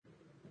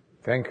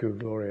Thank you,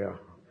 Gloria.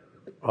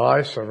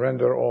 I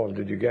surrender all.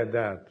 Did you get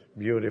that?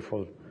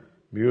 Beautiful,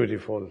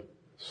 beautiful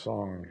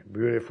song,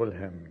 beautiful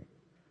hymn.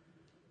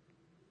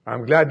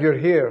 I'm glad you're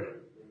here.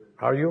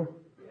 Are you?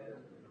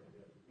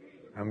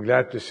 I'm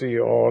glad to see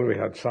you all. We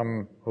had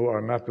some who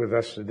are not with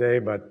us today,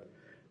 but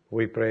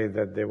we pray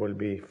that they will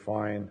be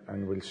fine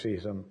and we'll see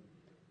them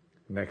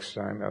next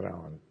time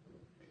around.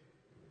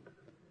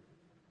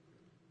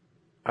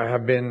 I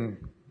have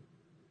been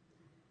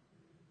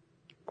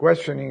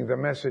questioning the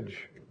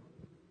message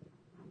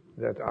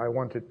that I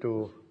wanted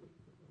to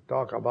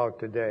talk about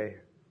today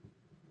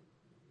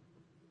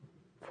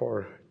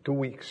for 2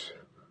 weeks.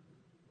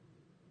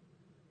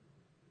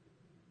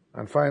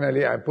 And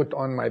finally, I put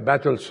on my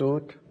battle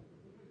suit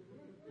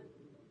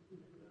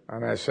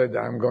and I said,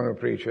 I'm going to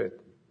preach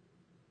it.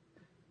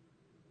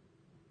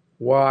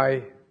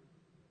 Why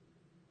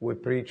we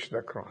preach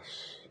the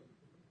cross.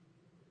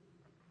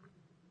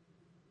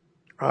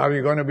 Are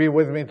you going to be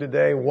with me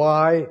today?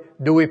 Why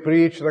do we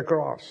preach the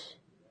cross?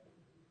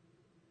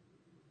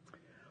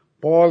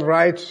 Paul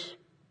writes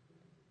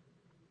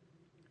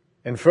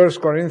in 1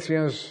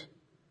 Corinthians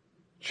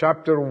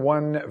chapter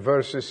 1,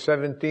 verses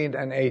 17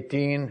 and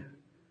 18.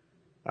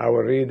 I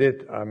will read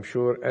it. I'm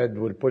sure Ed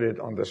will put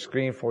it on the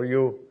screen for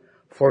you.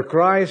 For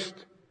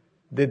Christ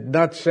did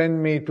not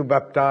send me to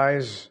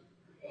baptize,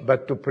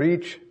 but to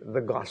preach the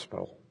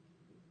gospel,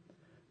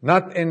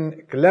 not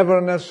in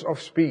cleverness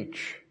of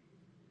speech,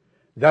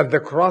 that the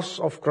cross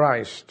of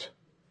Christ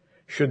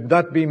should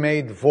not be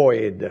made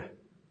void.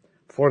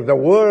 For the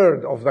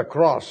word of the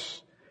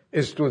cross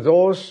is to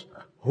those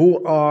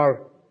who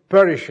are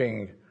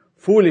perishing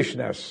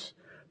foolishness,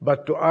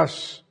 but to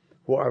us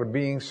who are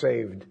being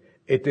saved,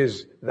 it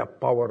is the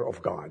power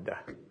of God.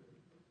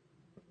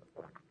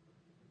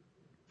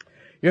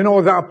 You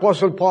know, the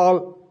Apostle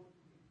Paul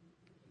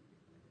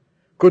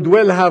could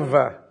well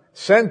have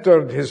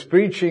centered his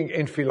preaching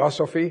in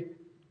philosophy,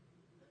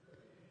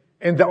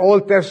 in the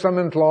Old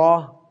Testament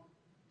law,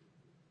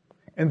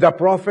 in the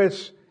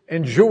prophets,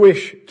 in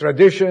Jewish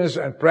traditions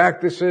and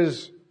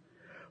practices,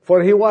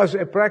 for he was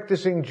a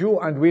practicing Jew,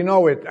 and we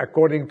know it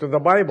according to the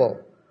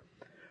Bible.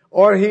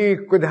 Or he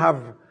could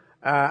have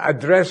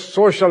addressed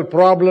social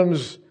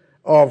problems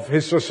of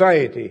his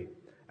society,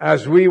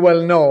 as we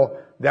well know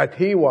that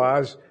he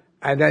was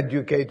an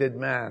educated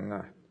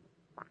man.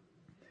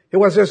 He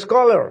was a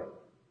scholar,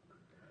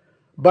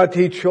 but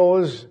he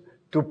chose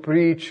to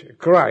preach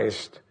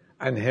Christ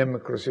and Him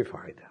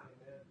crucified.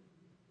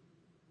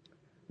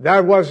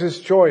 That was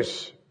his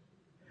choice.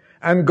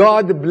 And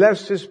God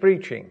blessed his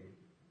preaching.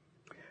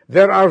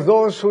 There are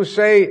those who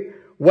say,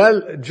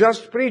 well,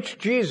 just preach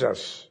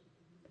Jesus.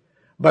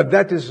 But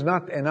that is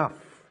not enough.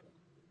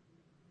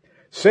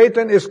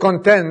 Satan is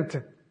content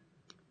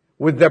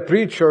with the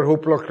preacher who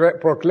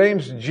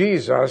proclaims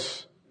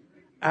Jesus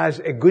as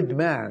a good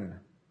man,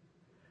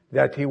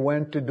 that he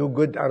went to do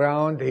good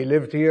around. He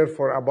lived here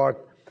for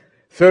about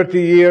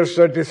 30 years,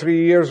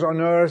 33 years on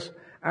earth,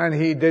 and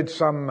he did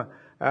some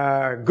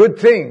good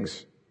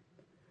things.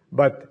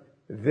 But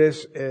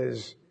this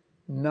is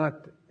not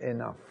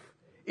enough.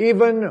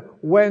 Even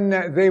when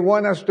they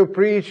want us to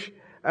preach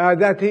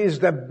that he is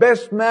the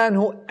best man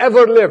who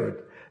ever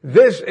lived,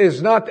 this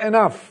is not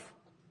enough.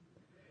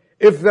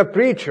 If the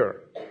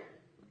preacher,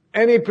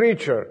 any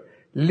preacher,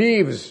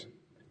 leaves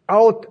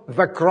out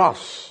the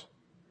cross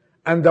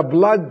and the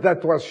blood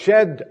that was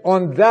shed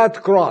on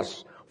that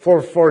cross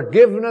for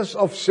forgiveness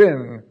of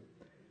sin,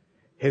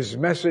 his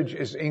message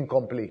is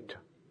incomplete.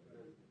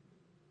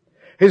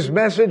 His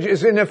message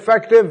is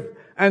ineffective,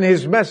 and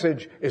his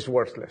message is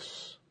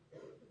worthless.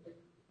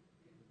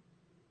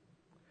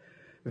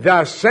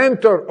 The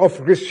center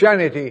of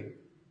Christianity,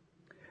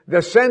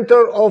 the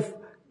center of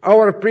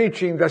our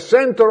preaching, the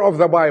center of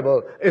the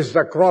Bible is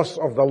the cross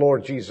of the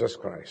Lord Jesus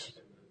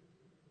Christ.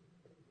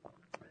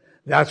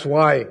 That's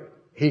why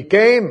he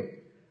came,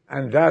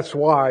 and that's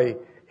why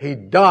he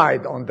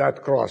died on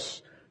that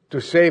cross,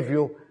 to save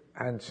you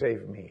and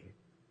save me.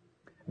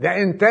 The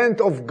intent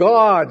of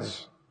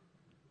God's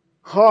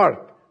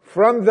heart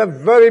from the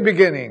very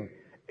beginning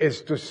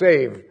is to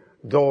save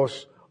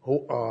those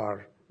who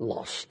are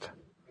lost.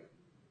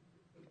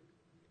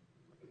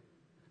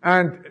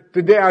 And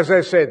today, as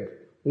I said,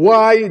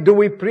 why do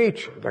we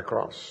preach the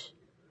cross?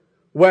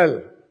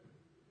 Well,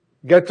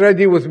 get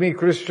ready with me,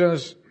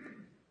 Christians.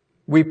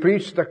 We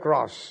preach the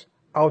cross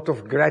out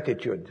of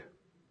gratitude.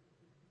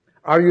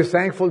 Are you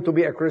thankful to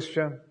be a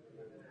Christian?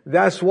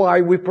 That's why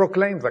we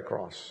proclaim the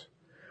cross.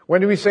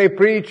 When we say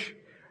preach,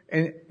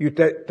 and you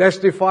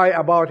testify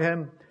about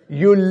Him,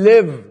 you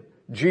live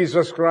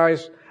Jesus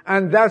Christ,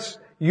 and that's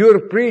your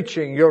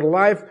preaching. Your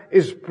life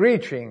is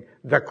preaching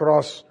the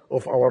cross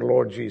of our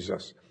Lord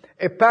Jesus.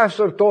 A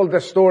pastor told the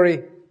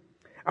story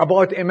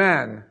about a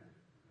man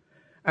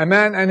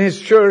in his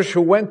church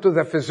who went to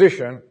the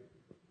physician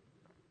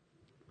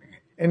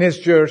in his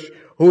church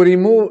who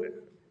removed,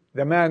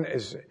 the man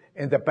is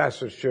in the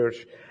pastor's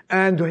church,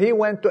 and he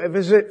went to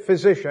a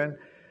physician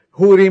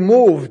who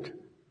removed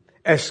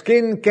a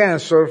skin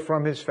cancer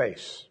from his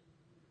face.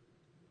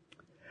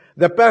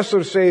 The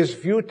pastor says,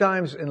 few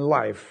times in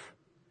life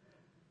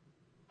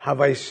have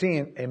I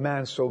seen a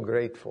man so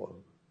grateful.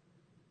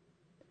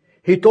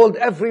 He told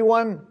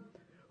everyone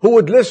who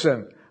would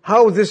listen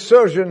how this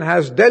surgeon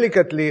has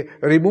delicately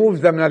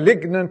removed the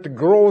malignant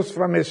growth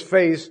from his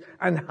face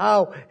and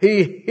how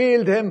he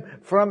healed him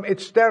from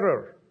its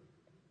terror.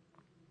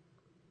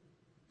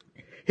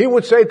 He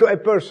would say to a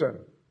person,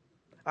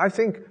 I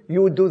think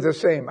you would do the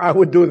same. I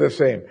would do the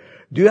same.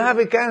 Do you have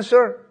a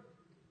cancer?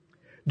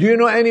 Do you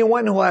know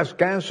anyone who has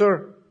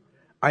cancer?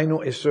 I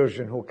know a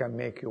surgeon who can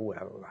make you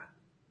well.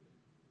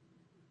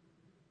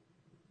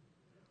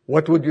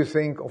 What would you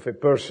think of a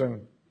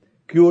person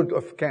cured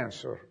of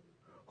cancer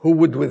who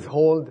would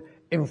withhold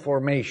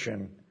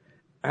information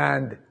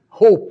and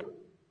hope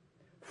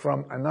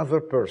from another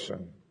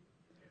person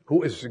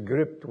who is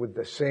gripped with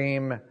the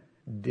same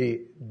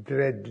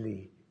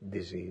deadly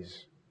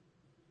disease?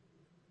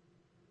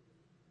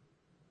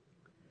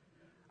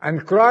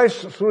 And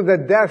Christ, through the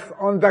death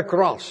on the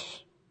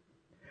cross,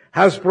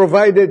 has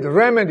provided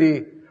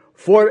remedy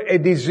for a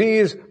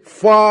disease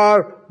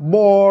far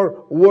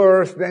more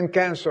worse than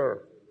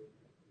cancer.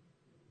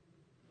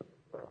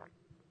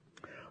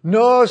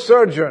 No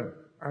surgeon,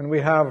 and we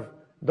have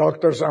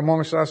doctors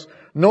amongst us,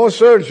 no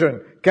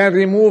surgeon can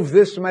remove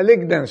this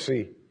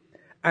malignancy,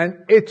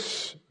 and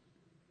it's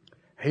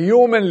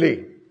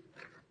humanly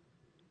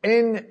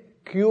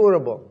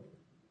incurable.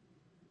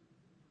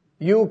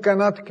 You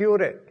cannot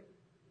cure it.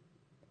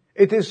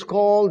 It is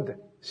called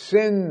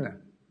sin.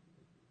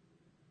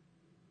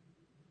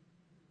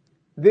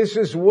 This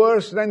is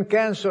worse than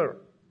cancer.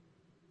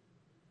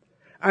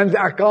 And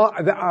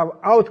the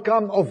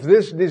outcome of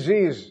this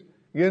disease,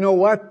 you know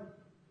what?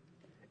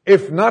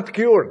 If not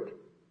cured,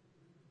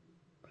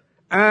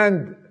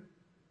 and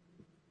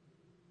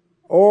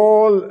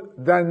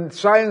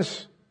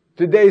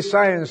today's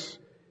science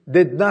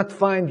did not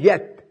find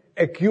yet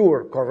a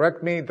cure,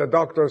 correct me, the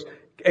doctors,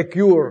 a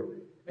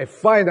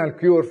final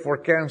cure for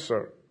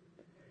cancer.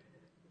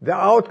 The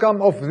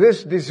outcome of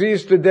this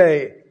disease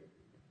today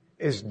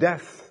is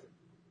death,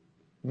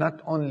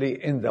 not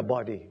only in the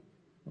body,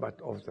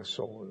 but of the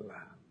soul.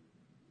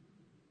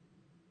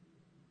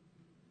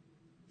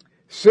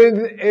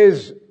 Sin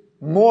is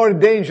more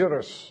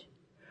dangerous,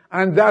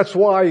 and that's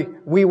why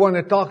we want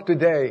to talk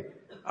today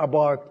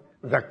about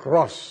the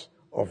cross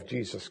of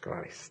Jesus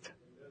Christ.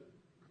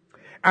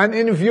 And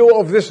in view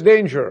of this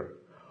danger,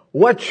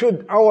 what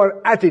should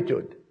our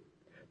attitude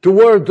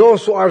toward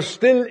those who are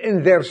still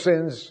in their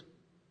sins?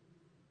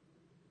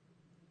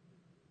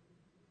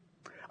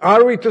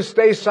 Are we to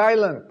stay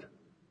silent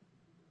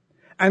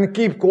and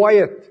keep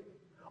quiet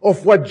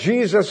of what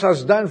Jesus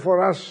has done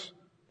for us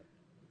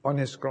on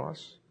His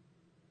cross?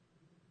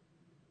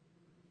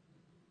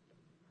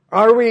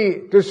 Are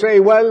we to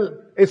say, well,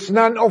 it's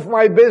none of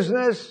my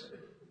business?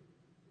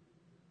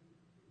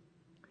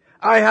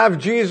 I have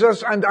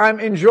Jesus and I'm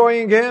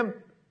enjoying Him,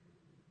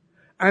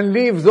 and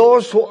leave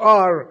those who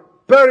are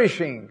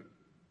perishing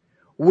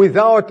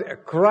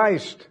without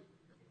Christ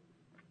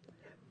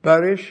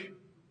perish,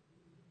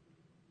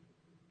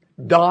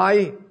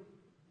 die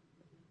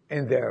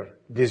in their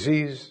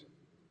disease?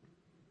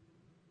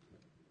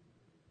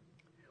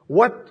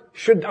 What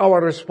should our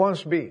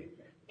response be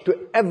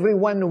to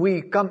everyone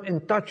we come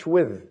in touch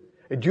with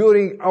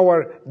during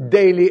our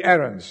daily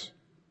errands?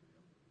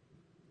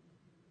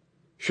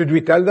 Should we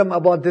tell them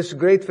about this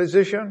great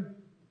physician?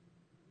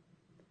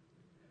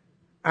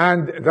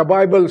 And the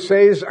Bible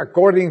says,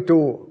 according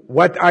to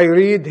what I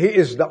read, He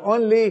is the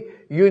only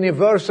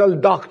universal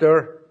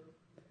doctor,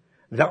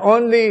 the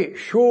only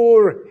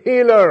sure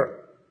healer,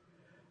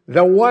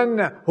 the one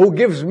who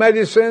gives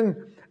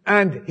medicine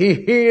and He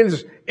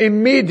heals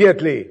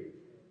immediately.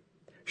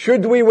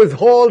 Should we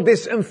withhold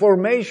this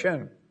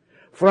information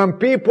from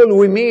people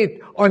we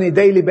meet on a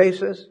daily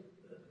basis?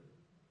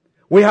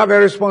 We have a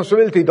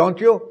responsibility, don't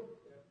you?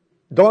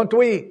 Don't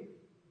we?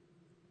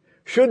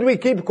 Should we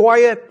keep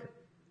quiet?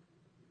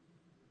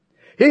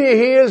 He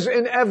heals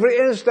in every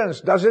instance,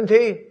 doesn't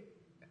He?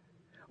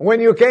 When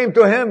you came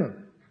to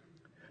Him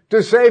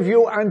to save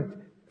you and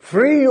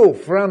free you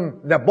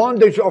from the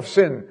bondage of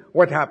sin,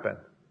 what happened?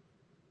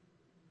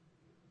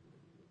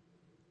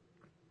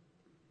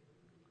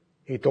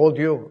 He told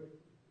you,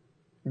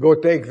 go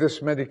take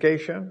this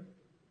medication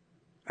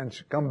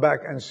and come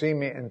back and see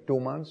me in 2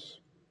 months?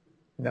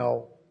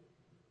 No.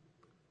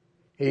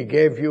 He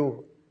gave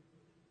you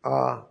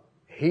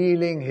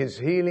His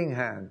healing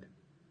hand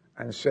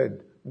and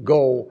said,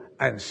 go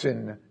and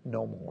sin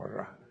no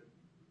more.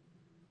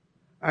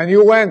 And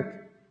you went,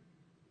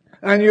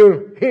 and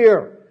you're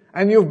here,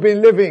 and you've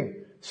been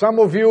living. Some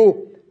of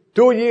you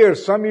 2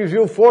 years, some of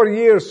you 4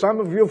 years, some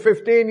of you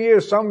 15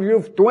 years, some of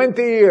you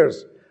 20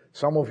 years,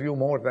 some of you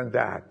more than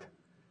that.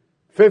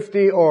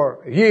 50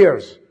 or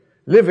years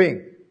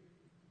living,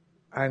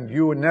 and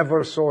you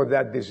never saw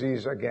that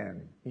disease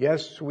again.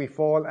 Yes, we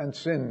fall and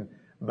sin,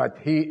 but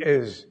He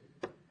is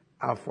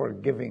a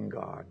forgiving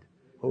God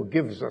who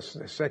gives us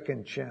the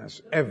second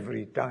chance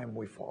every time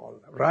we fall.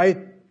 Right?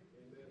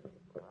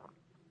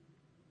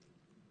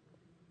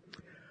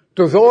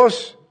 To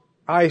those,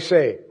 I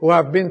say, who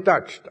have been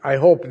touched, I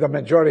hope the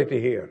majority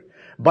here,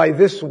 by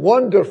this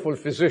wonderful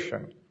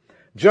physician.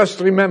 Just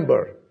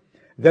remember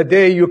the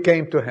day you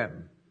came to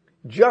him.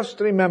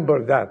 Just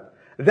remember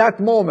that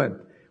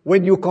moment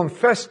when you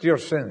confessed your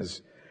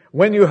sins,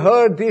 when you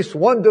heard these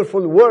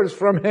wonderful words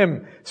from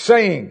him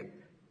saying,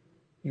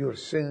 your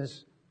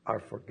sins are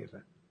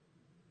forgiven.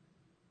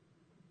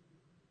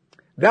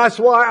 That's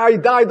why I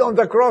died on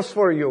the cross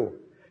for you.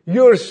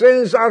 Your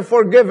sins are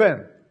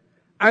forgiven.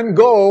 And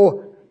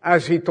go,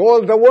 as he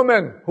told the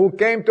woman who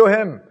came to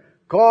him,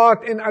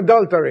 caught in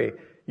adultery,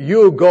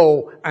 you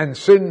go and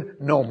sin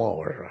no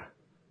more.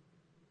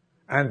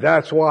 And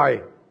that's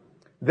why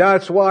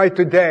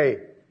today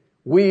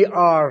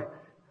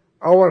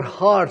our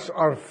hearts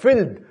are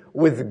filled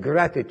with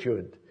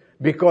gratitude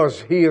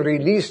because he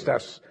released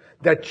us.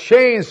 The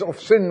chains of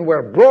sin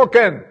were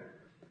broken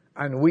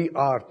and we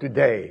are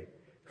today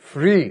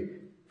free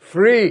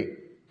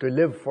to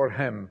live for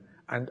him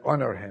and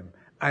honor him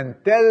and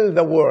tell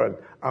the world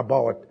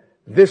about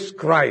this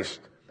Christ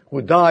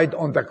who died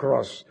on the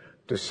cross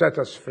to set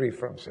us free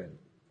from sin.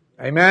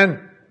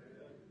 Amen.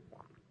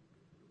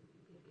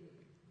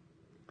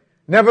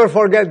 Never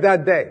forget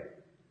that day.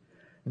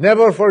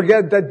 Never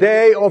forget the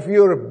day of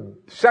your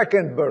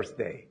second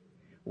birthday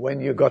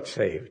when you got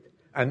saved.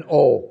 And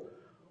oh,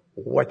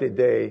 what a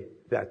day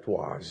that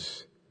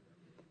was.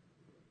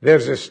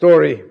 There's a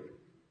story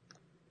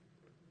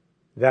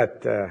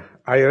that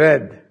I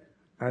read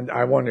and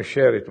I want to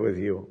share it with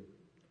you.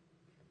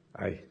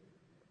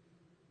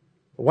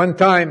 One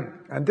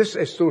time, and this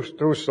is a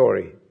true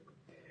story,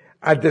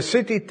 at the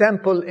City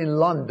Temple in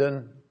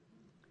London,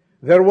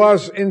 there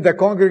was in the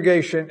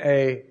congregation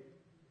a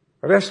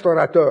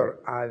restaurateur,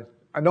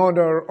 an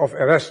owner of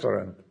a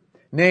restaurant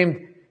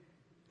named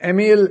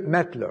Emil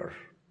Mettler,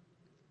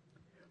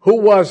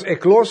 who was a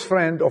close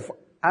friend of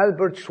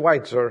Albert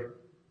Schweitzer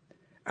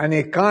and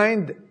a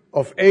kind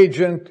of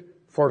agent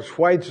for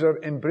Schweitzer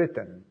in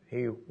Britain.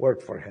 He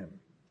worked for him.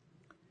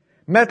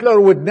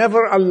 Mettler would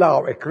never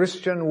allow a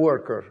Christian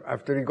worker,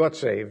 after he got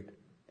saved,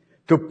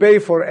 to pay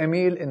for a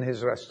meal in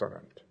his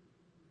restaurant.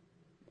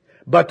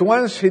 But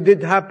once he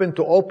did happen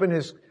to open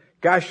his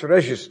cash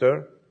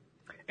register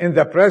in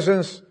the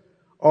presence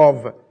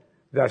of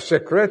the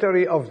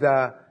secretary of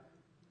the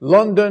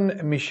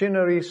London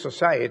Missionary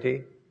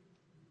Society,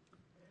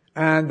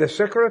 and the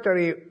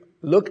secretary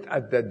looked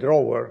at the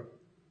drawer,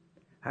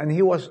 and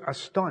he was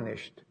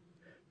astonished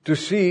to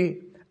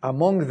see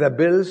among the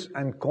bills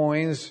and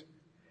coins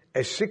a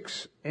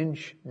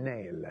 6-inch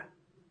nail.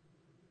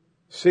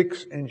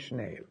 6-inch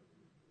nail.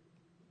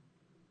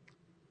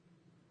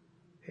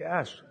 He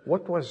asked,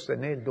 what was the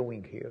nail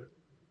doing here?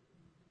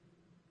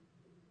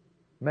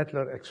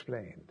 Mettler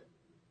explained,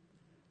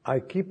 I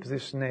keep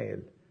this nail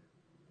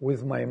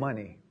with my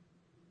money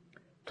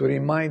to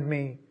remind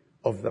me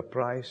of the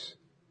price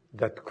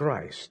that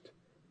Christ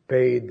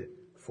paid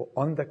for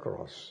on the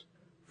cross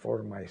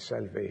for my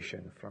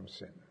salvation from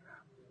sin.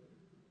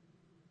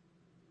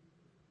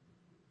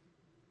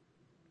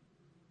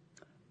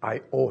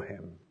 I owe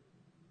him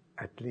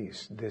at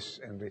least this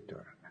in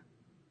return.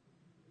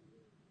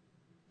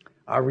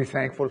 Are we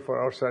thankful for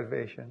our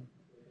salvation?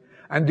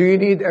 And do you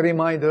need a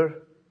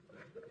reminder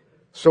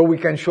so we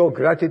can show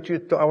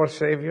gratitude to our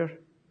Savior?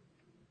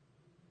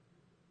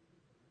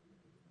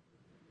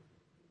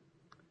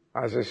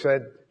 As I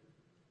said,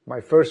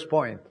 my first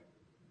point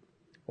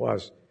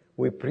was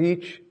we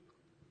preach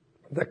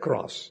the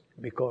cross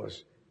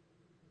because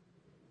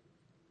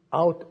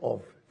out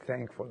of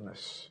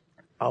thankfulness,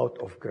 out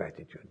of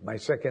gratitude. My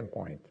second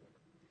point,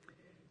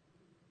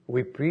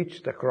 we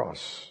preach the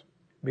cross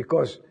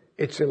because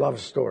it's a love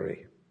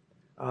story.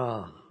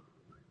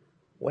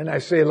 When I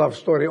say love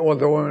story, all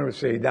the women will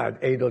say,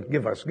 Dad, Adel,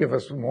 give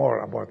us more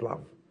about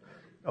love.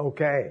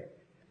 Okay.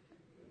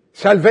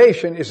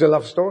 Salvation is a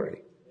love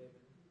story.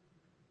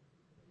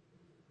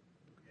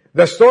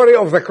 The story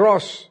of the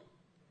cross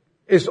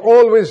is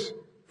always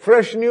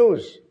fresh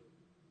news.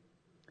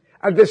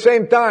 At the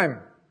same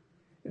time,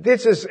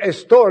 this is a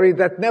story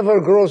that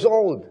never grows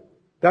old,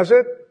 does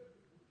it?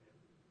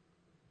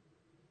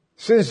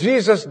 Since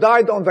Jesus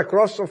died on the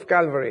cross of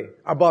Calvary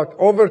about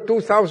over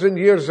 2,000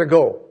 years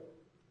ago,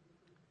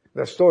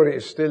 the story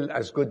is still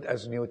as good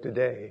as new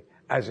today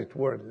as it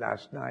were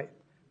last night,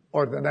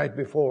 or the night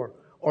before,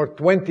 or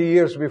 20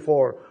 years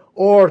before,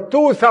 or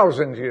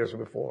 2,000 years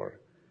before.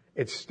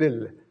 It's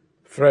still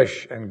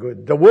fresh and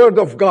good. The Word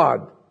of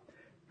God,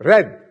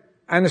 read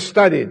and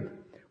studied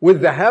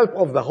with the help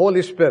of the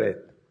Holy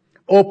Spirit,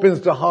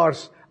 opens the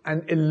hearts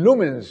and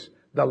illumines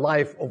the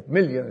life of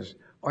millions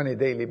on a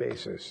daily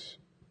basis.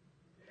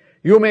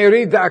 You may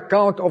read the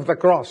account of the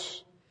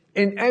cross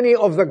in any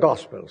of the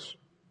Gospels.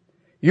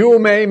 You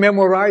may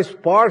memorize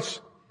parts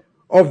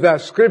of the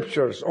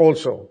Scriptures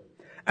also.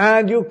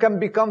 And you can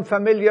become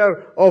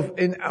familiar of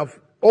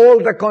all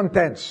the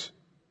contents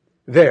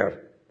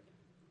there.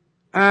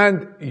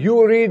 And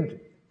you read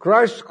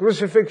Christ's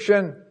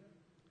crucifixion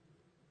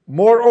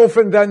more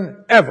often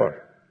than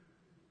ever.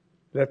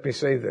 Let me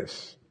say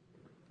this.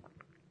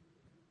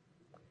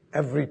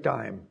 Every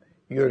time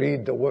you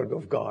read the Word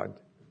of God,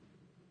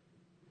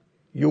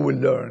 you will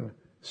learn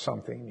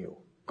something new.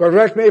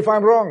 Correct me if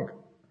I'm wrong.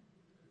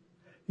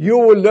 You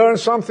will learn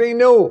something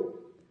new.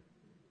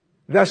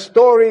 The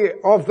story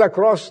of the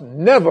cross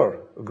never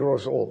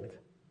grows old.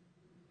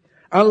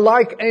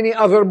 Unlike any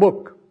other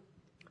book.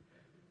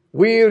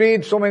 We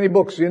read so many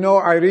books. You know,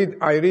 I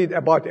read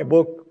about a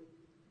book,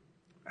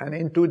 and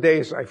in 2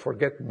 days I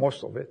forget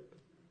most of it.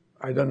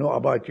 I don't know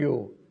about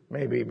you,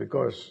 maybe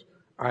because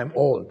I'm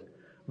old.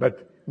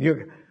 But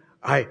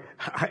I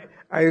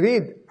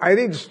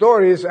read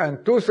stories, and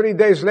 2-3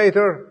 days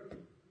later,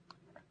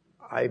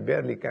 I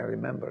barely can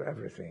remember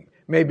everything.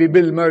 Maybe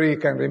Bill Murray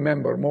can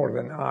remember more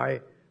than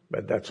I,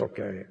 but that's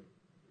okay.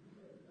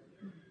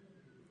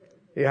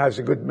 He has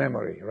a good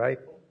memory, right?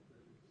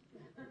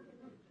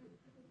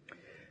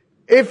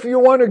 If you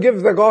want to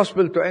give the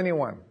gospel to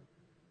anyone,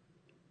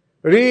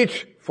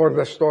 reach for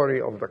the story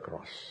of the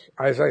cross.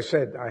 As I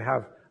said, I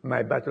have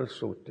my battle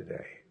suit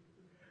today.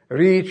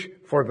 Reach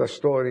for the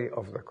story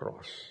of the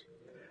cross.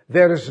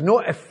 There is no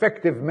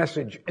effective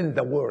message in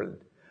the world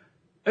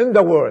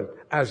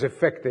as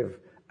effective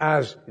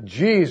as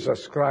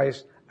Jesus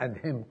Christ and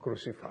Him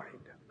crucified.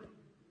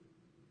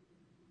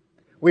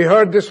 We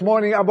heard this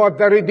morning about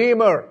the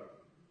Redeemer.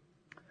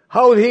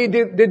 How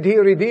did He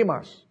redeem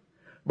us?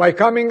 By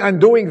coming and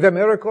doing the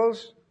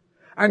miracles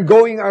and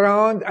going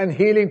around and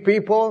healing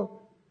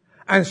people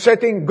and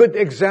setting good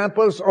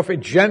examples of a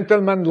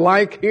gentleman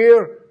like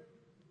here.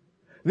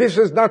 This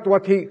is not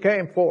what He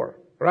came for.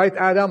 Right,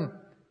 Adam?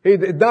 He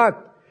did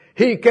not.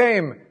 He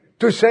came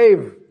to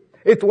save.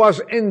 It was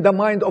in the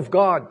mind of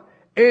God.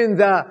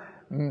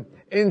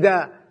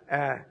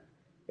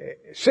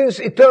 Since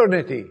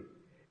eternity,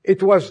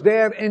 it was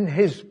there in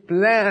His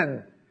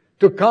plan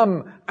to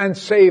come and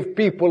save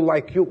people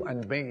like you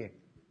and me.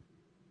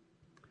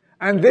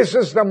 And this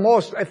is the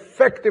most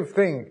effective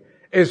thing,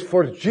 is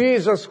for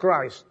Jesus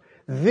Christ,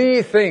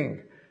 the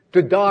thing,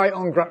 to die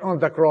on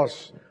the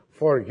cross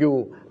for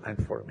you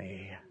and for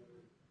me.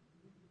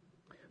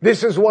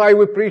 This is why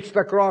we preach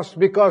the cross,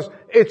 because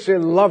it's a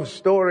love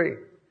story.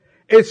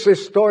 It's a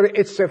story,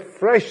 it's a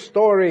fresh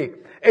story.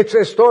 It's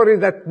a story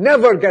that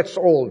never gets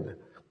old.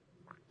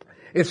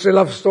 It's a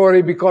love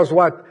story because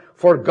what?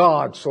 For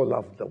God so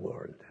loved the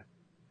world.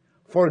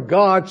 For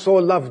God so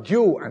loved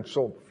you and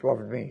so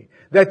loved me,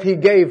 that He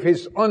gave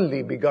His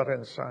only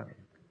begotten Son.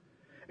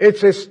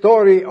 It's a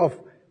story of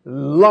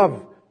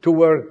love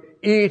toward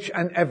each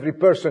and every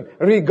person,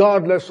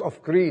 regardless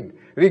of creed,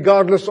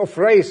 regardless of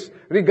race,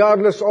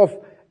 regardless of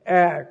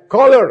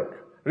color,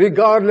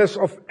 regardless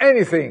of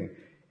anything.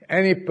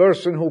 Any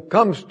person who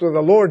comes to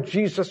the Lord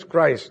Jesus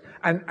Christ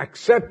and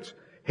accepts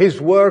His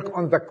work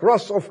on the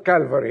cross of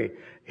Calvary,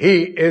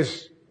 he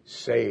is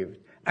saved.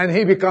 And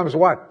he becomes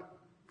what?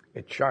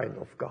 A child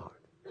of God.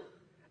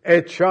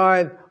 A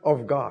child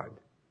of God.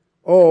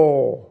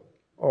 Oh,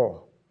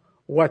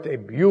 what a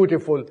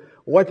beautiful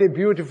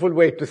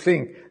way to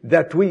think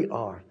that we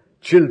are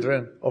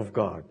children of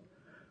God.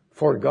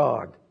 For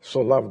God so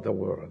loved the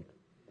world.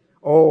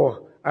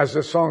 Oh, as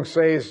the song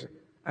says,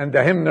 and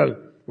the hymnal,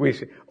 we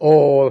say,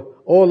 oh,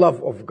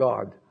 love of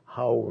God,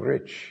 how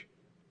rich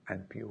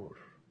and pure.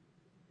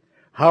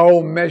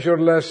 How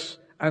measureless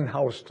and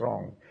how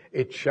strong.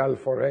 It shall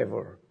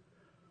forever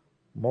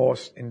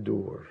most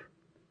endure.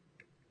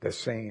 The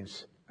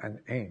saints and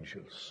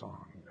angels'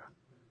 song.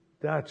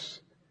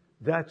 That's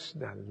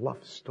the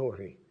love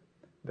story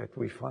that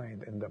we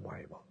find in the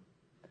Bible.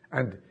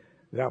 And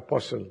the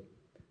Apostle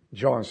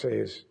John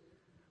says,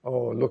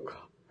 oh, look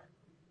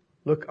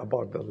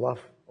about the love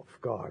of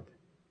God.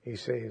 He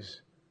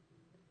says,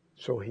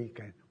 so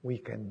we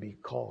can be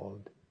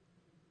called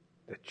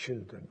the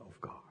children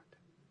of God.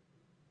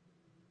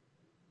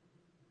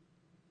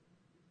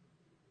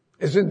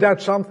 Isn't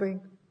that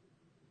something?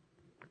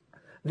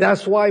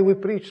 That's why we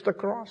preach the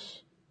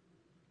cross.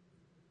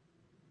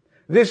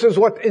 This is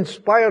what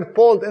inspired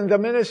Paul in the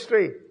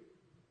ministry.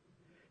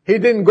 He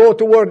didn't go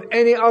toward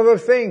any other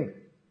thing.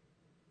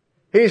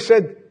 He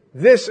said,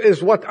 this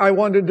is what I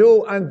want to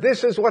do, and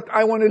this is what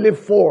I want to live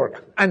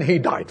for. And he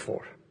died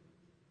for.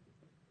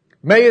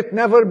 May it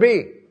never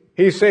be,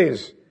 he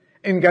says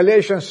in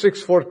Galatians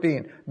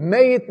 6:14,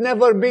 may it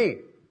never be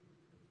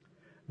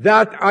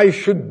that I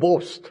should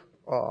boast,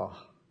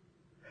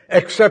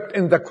 except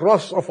in the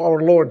cross of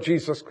our Lord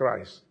Jesus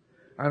Christ.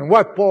 And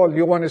what, Paul,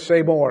 you want to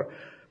say more?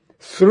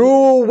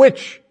 Through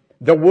which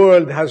the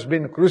world has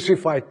been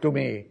crucified to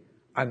me,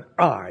 and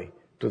I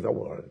to the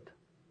world.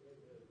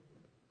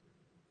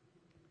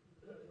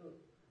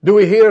 Do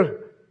we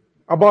hear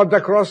about the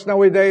cross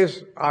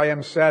nowadays? I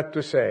am sad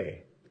to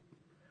say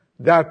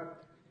that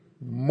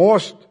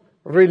most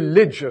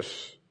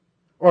religious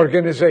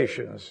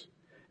organizations,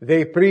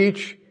 they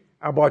preach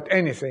about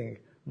anything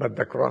but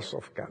the cross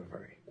of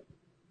Calvary.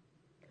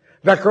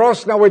 The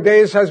cross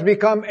nowadays has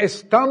become a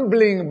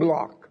stumbling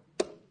block.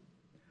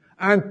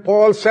 And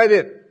Paul said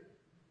it.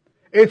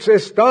 It's a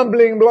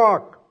stumbling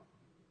block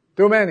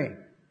to many.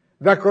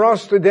 The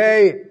cross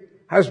today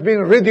has been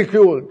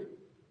ridiculed.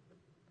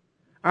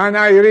 And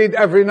I read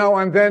every now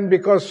and then,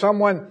 because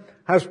someone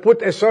has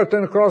put a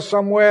certain cross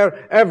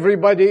somewhere,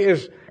 everybody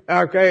is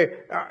up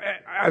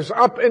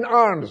in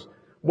arms.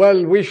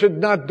 well, we should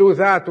not do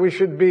that. We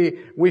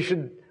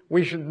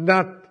should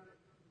not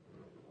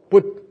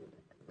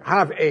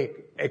have a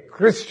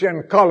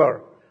Christian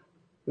color.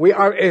 We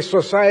are a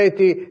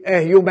society,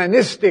 a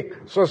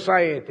humanistic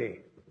society.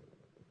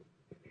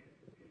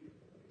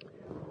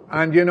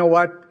 And you know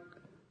what?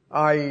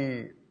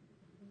 I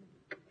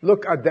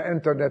look at the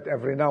internet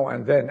every now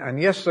and then, and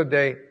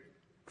yesterday,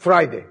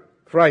 Friday,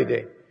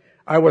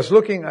 I was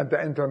looking at the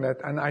internet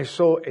and I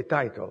saw a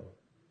title.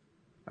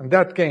 And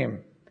that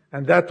came,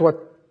 and that's what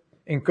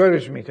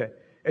encouraged me to,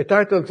 a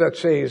title that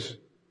says,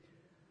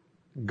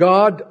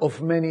 God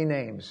of Many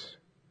Names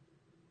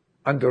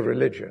under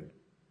Religion.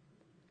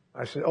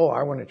 I said, oh,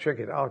 I want to check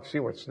it out, see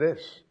what's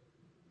this.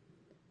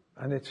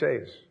 And it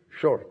says,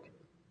 short,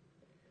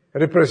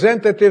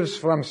 representatives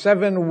from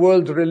 7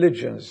 world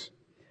religions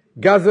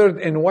gathered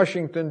in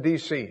Washington,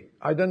 D.C.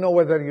 I don't know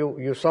whether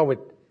you saw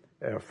it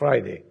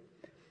Friday.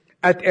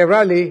 At a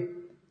rally,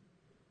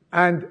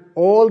 and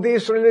all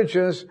these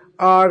religions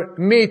are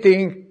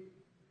meeting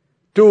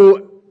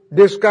to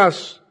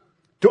discuss,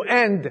 to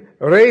end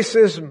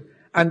racism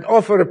and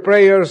offer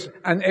prayers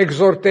and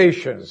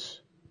exhortations,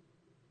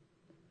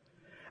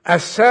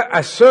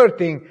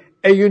 asserting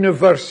a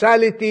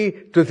universality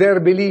to their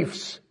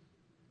beliefs,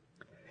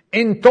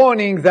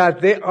 intoning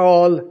that they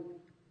all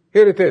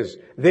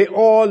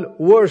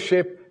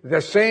worship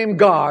the same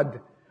God,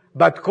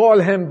 but call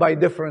Him by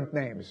different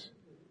names.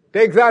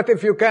 Take that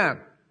if you can.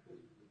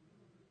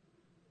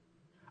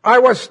 I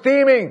was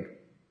steaming.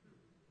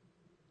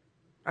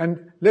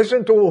 And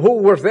listen to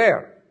who were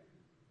there.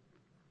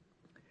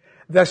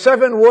 The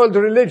 7 world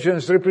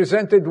religions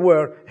represented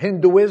were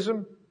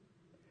Hinduism,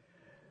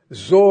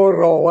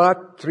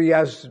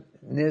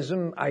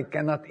 Zoroastrianism, I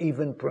cannot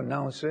even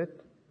pronounce it,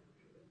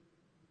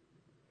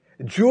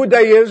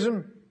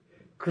 Judaism,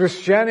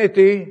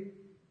 Christianity,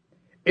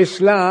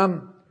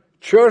 Islam,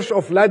 Church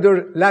of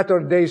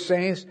Latter-day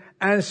Saints,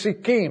 and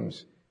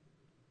Sikhims.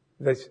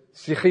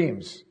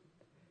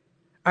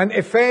 And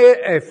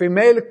a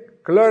female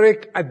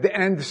cleric at the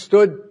end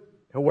stood,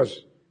 who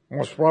was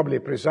most probably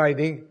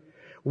presiding.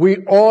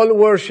 We all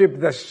worship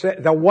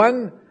the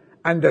one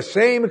and the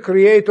same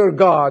Creator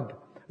God,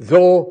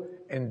 though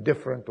in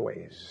different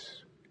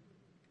ways.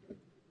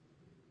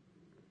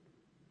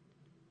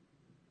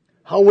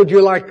 How would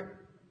you like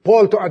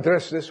Paul to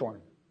address this one?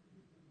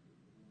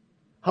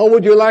 How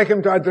would you like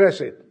him to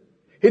address it?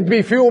 He'd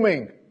be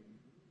fuming.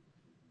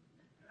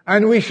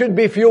 And we should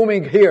be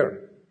fuming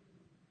here.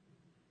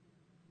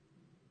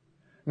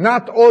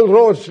 Not all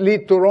roads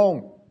lead to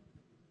Rome.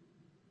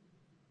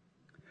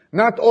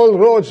 Not all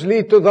roads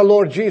lead to the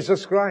Lord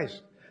Jesus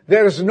Christ.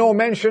 There is no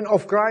mention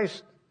of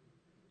Christ.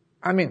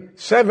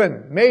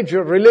 7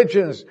 major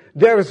religions,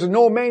 there is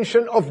no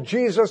mention of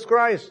Jesus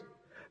Christ,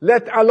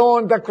 let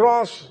alone the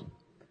cross.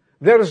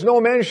 There is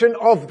no mention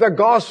of the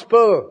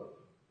gospel.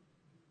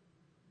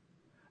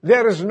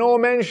 There is no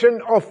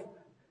mention of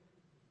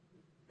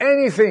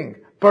anything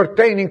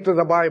pertaining to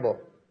the Bible.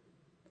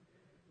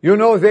 You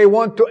know, they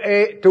want to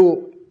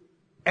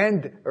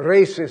end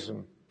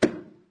racism.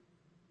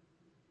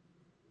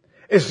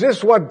 Is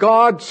this what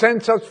God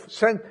sent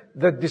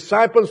the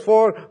disciples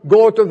for?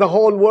 Go to the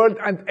whole world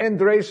and end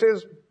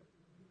racism?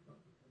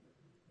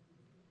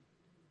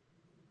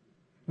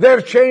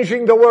 They're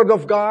changing the word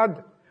of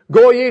God.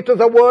 Go ye to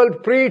the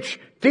world, preach,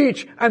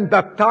 teach, and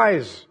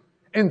baptize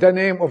in the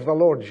name of the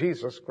Lord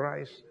Jesus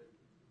Christ.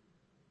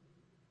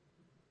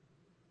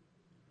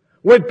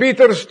 When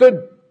Peter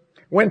stood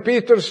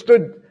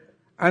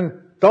and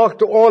talked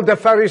to all the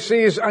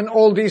Pharisees and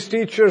all these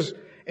teachers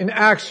in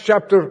Acts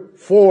chapter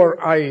 4,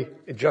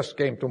 it just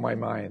came to my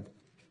mind.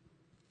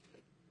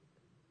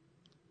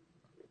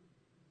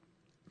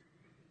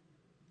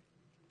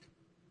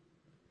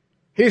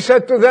 He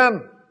said to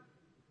them,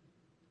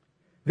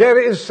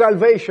 there is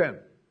salvation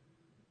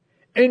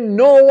in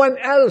no one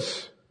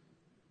else.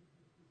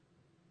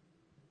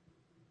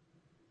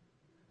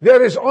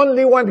 There is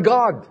only one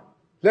God.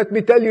 Let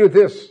me tell you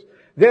this.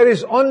 There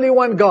is only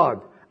one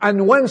God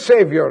and one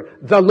Savior,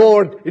 the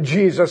Lord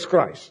Jesus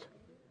Christ.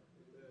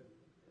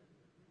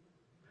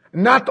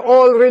 Not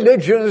all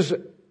religions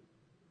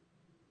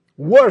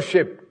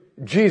worship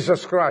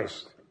Jesus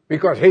Christ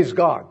because He's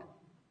God.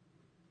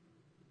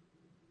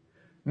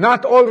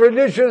 Not all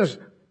religions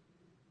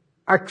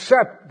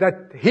accept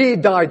that He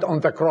died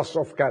on the cross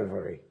of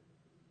Calvary.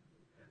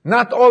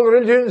 Not all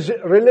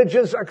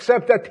religions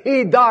accept that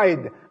He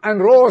died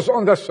and rose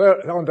on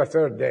the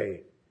third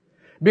day.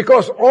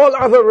 Because all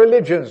other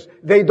religions,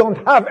 they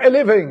don't have a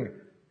living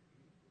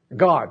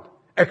God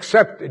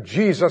except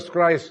Jesus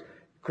Christ,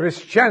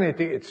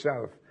 Christianity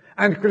itself.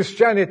 And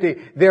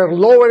Christianity, they're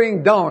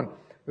lowering down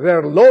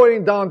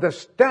the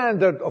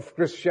standard of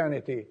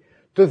Christianity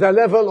to the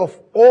level of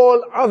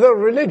all other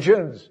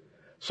religions.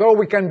 So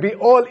we can be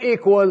all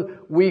equal,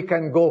 we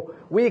can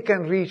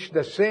reach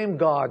the same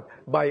God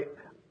by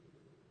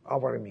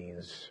our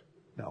means.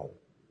 No.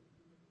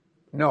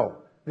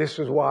 This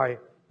is why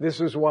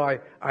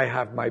I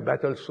have my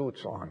battle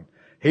suits on.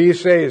 He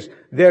says,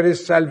 there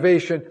is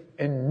salvation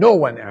in no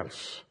one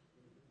else.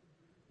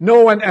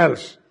 No one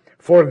else.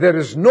 For there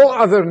is no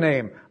other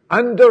name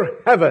under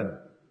heaven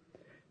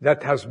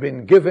that has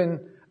been given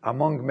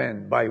among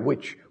men by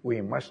which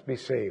we must be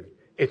saved.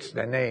 It's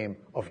the name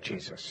of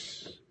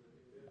Jesus.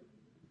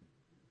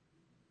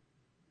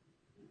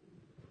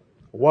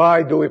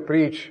 Why do we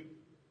preach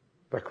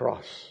the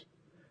cross?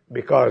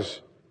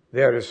 Because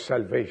there is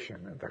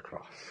salvation in the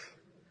cross.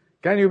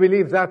 Can you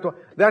believe that?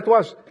 That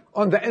was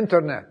on the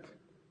internet.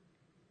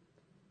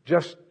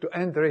 Just to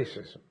end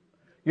racism.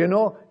 You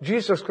know,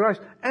 Jesus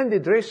Christ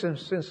ended racism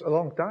since a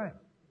long time.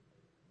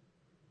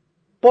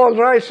 Paul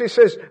writes, he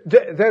says,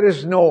 there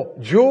is no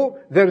Jew,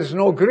 there is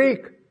no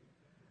Greek,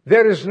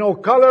 there is no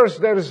colors,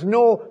 there is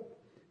no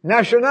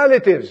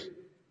nationalities.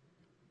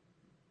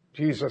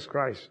 Jesus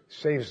Christ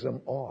saves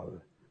them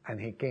all, and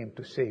He came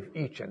to save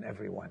each and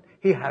every one.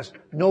 He has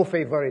no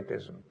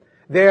favoritism.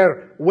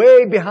 They're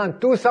way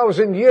behind,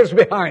 2,000 years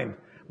behind,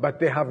 but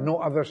they have no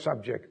other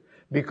subject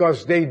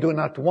because they do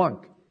not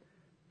want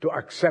to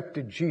accept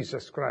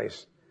Jesus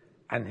Christ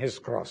and His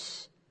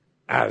cross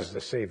as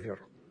the Savior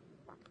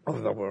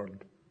of the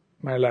world.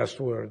 My last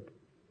word.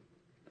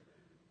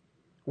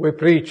 We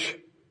preach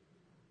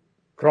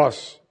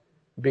cross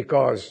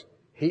because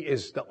He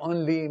is the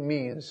only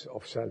means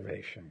of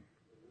salvation.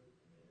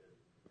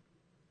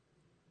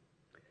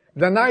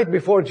 The night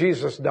before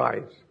Jesus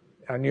died,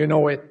 and you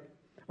know it,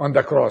 on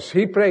the cross,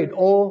 He prayed,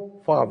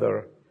 "Oh,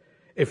 Father,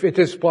 if it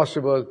is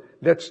possible,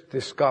 let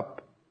this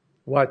cup,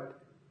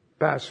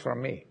 pass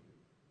from me."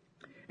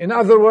 In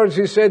other words,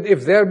 He said,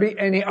 if there be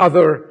any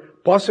other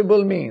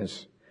possible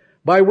means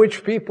by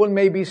which people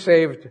may be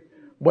saved,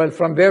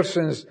 from their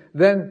sins,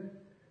 then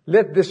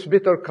let this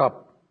bitter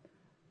cup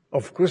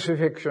of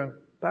crucifixion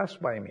pass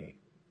by me.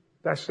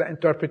 That's the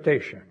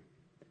interpretation.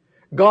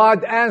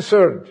 God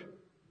answered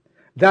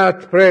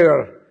that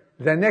prayer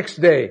the next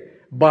day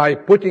by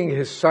putting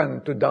His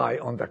Son to die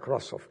on the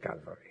cross of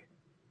Calvary.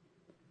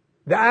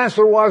 The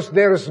answer was,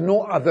 there is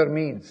no other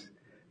means.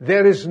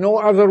 There is no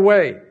other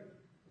way.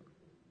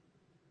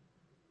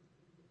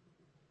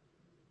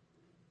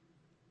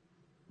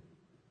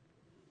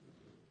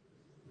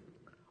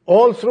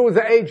 All through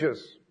the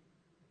ages,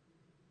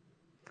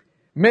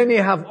 many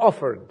have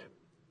offered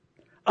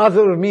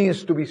other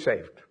means to be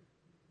saved.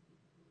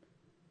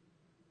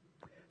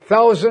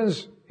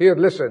 Thousands, here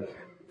listen,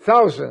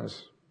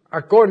 thousands,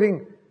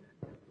 according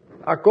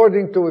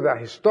to the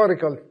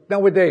historical,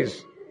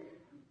 nowadays,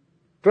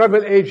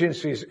 travel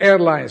agencies,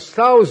 airlines,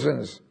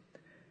 thousands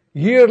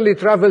yearly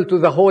travel to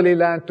the Holy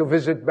Land to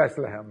visit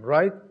Bethlehem,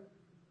 right?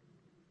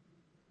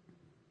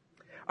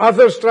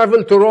 Others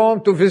travel to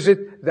Rome to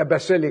visit the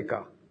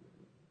Basilica.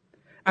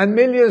 And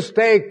millions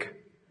take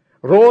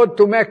road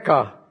to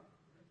Mecca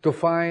to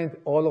find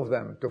all of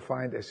them, to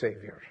find a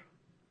Savior.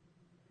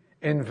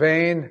 In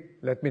vain,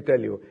 let me tell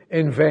you,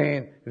 in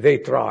vain they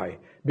try,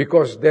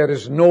 because there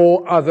is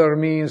no other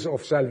means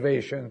of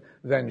salvation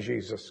than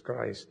Jesus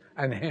Christ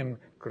and Him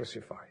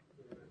crucified.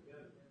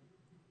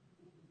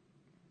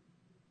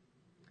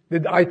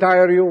 Did I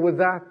tire you with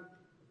that?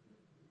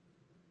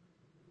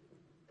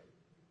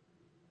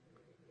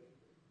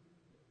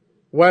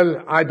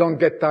 Well, I don't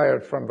get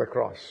tired from the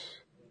cross.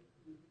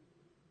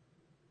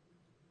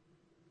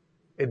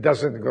 It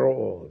doesn't grow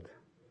old.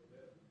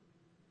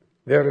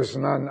 There is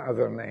none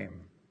other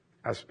name.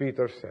 As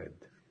Peter said,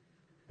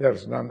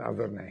 there's none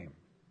other name.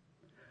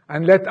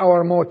 And let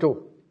our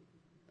motto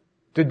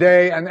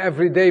today and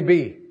every day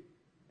be,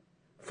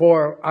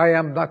 for I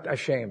am not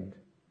ashamed.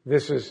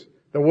 This is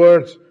the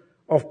words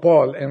of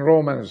Paul in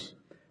Romans.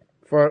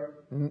 For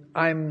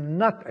I'm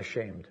not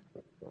ashamed.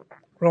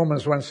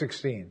 Romans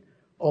 1:16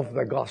 of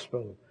the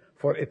gospel.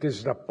 For it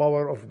is the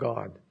power of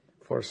God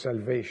for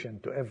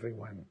salvation to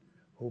everyone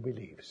who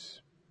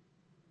believes.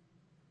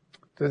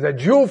 To the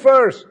Jew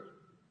first,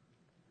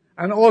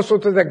 and also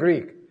to the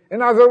Greek.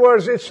 In other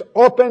words, it's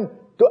open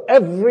to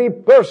every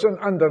person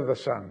under the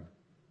sun.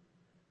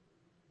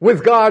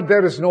 With God,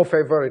 there is no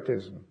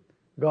favoritism.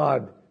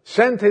 God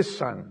sent His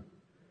Son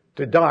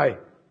to die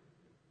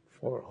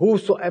for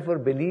whosoever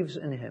believes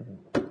in Him,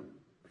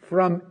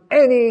 from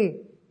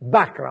any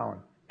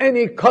background,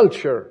 any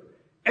culture,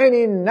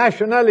 any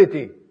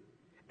nationality,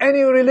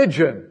 any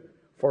religion,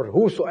 for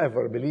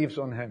whosoever believes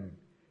on Him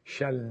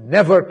shall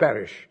never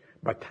perish,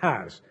 but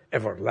has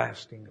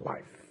everlasting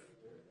life.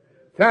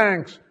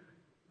 Thanks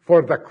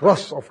for the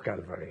cross of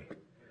Calvary.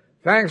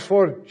 Thanks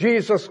for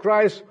Jesus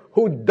Christ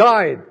who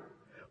died,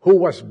 who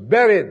was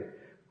buried,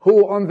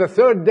 who on the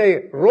third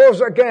day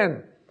rose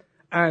again,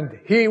 and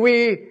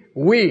we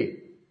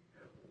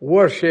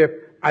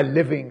worship a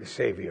living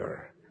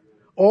Savior.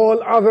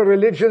 All other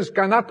religions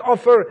cannot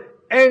offer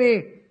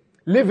any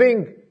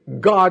living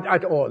God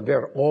at all.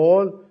 They're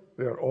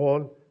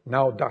all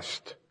now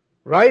dust.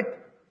 Right?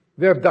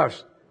 They're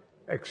dust.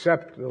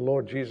 Except the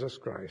Lord Jesus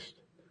Christ.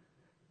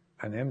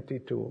 An empty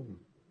tomb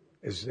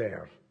is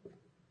there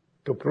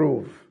to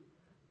prove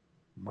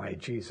my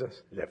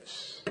Jesus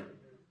lives.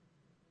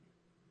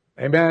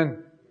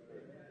 Amen.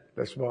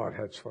 Let's bow our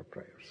heads for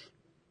prayers.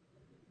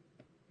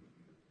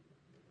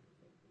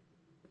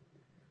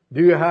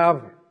 Do you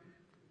have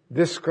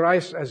this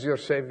Christ as your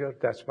Savior?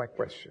 That's my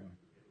question.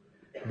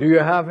 Do you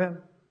have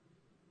Him?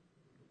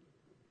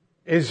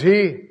 Is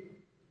He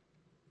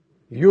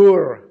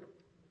your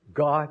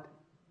God?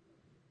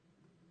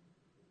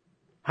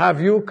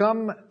 Have you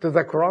come to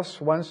the cross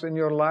once in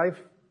your life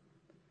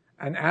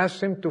and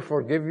asked Him to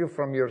forgive you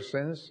from your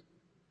sins?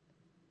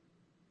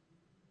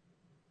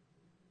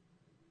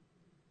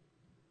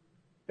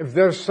 If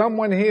there's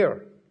someone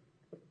here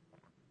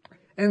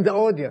in the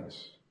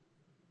audience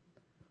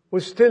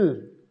who's still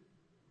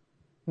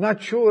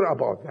not sure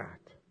about that,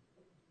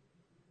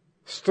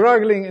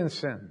 struggling in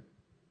sin,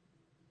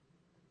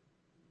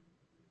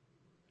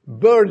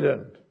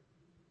 burdened,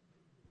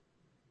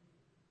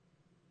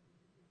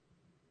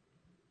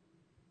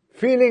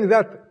 feeling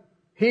that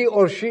he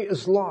or she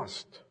is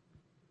lost,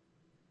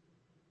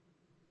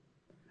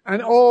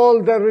 and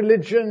all the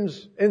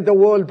religions in the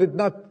world did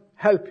not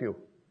help you,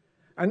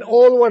 and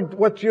all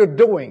what you're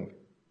doing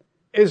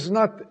is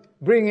not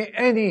bringing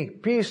any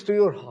peace to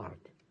your heart,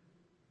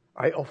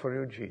 I offer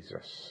you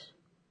Jesus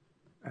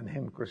and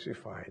Him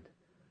crucified,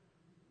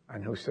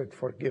 and who said,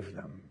 forgive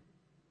them,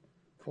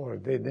 for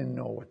they didn't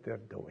know what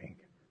they're doing.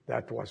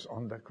 That was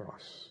on the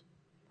cross.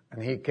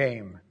 And He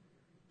came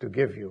to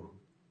give you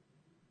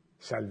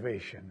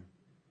salvation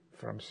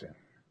from sin.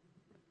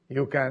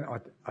 You can,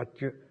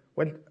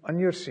 on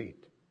your seat,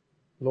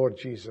 Lord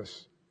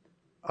Jesus,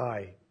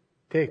 I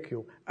take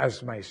you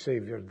as my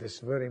Savior this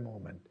very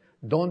moment.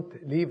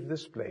 Don't leave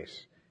this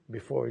place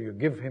before you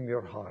give Him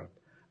your heart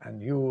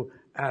and you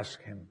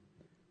ask Him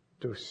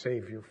to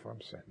save you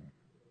from sin.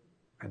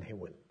 And He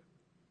will.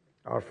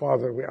 Our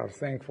Father, we are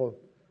thankful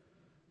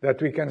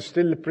that we can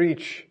still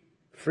preach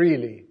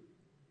freely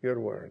your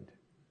word.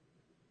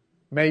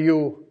 May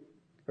you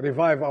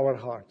revive our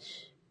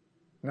hearts,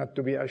 not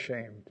to be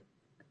ashamed,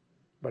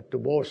 but to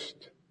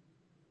boast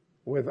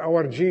with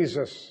our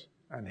Jesus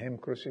and Him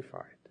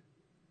crucified.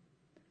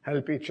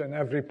 Help each and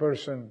every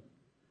person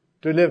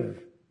to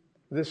live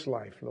this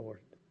life, Lord,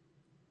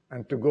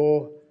 and to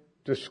go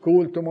to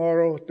school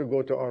tomorrow, to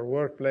go to our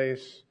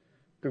workplace,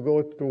 to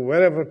go to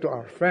wherever, to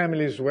our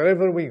families,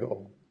 wherever we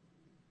go,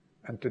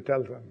 and to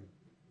tell them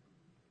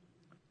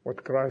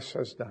what Christ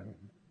has done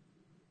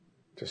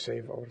to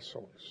save our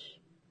souls.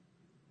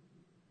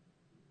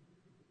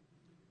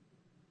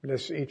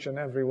 Bless each and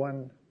every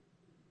one.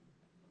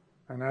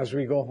 And as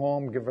we go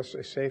home, give us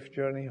a safe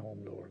journey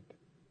home, Lord.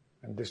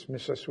 And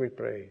dismiss us, we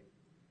pray.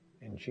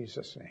 In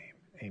Jesus' name,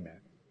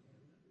 amen.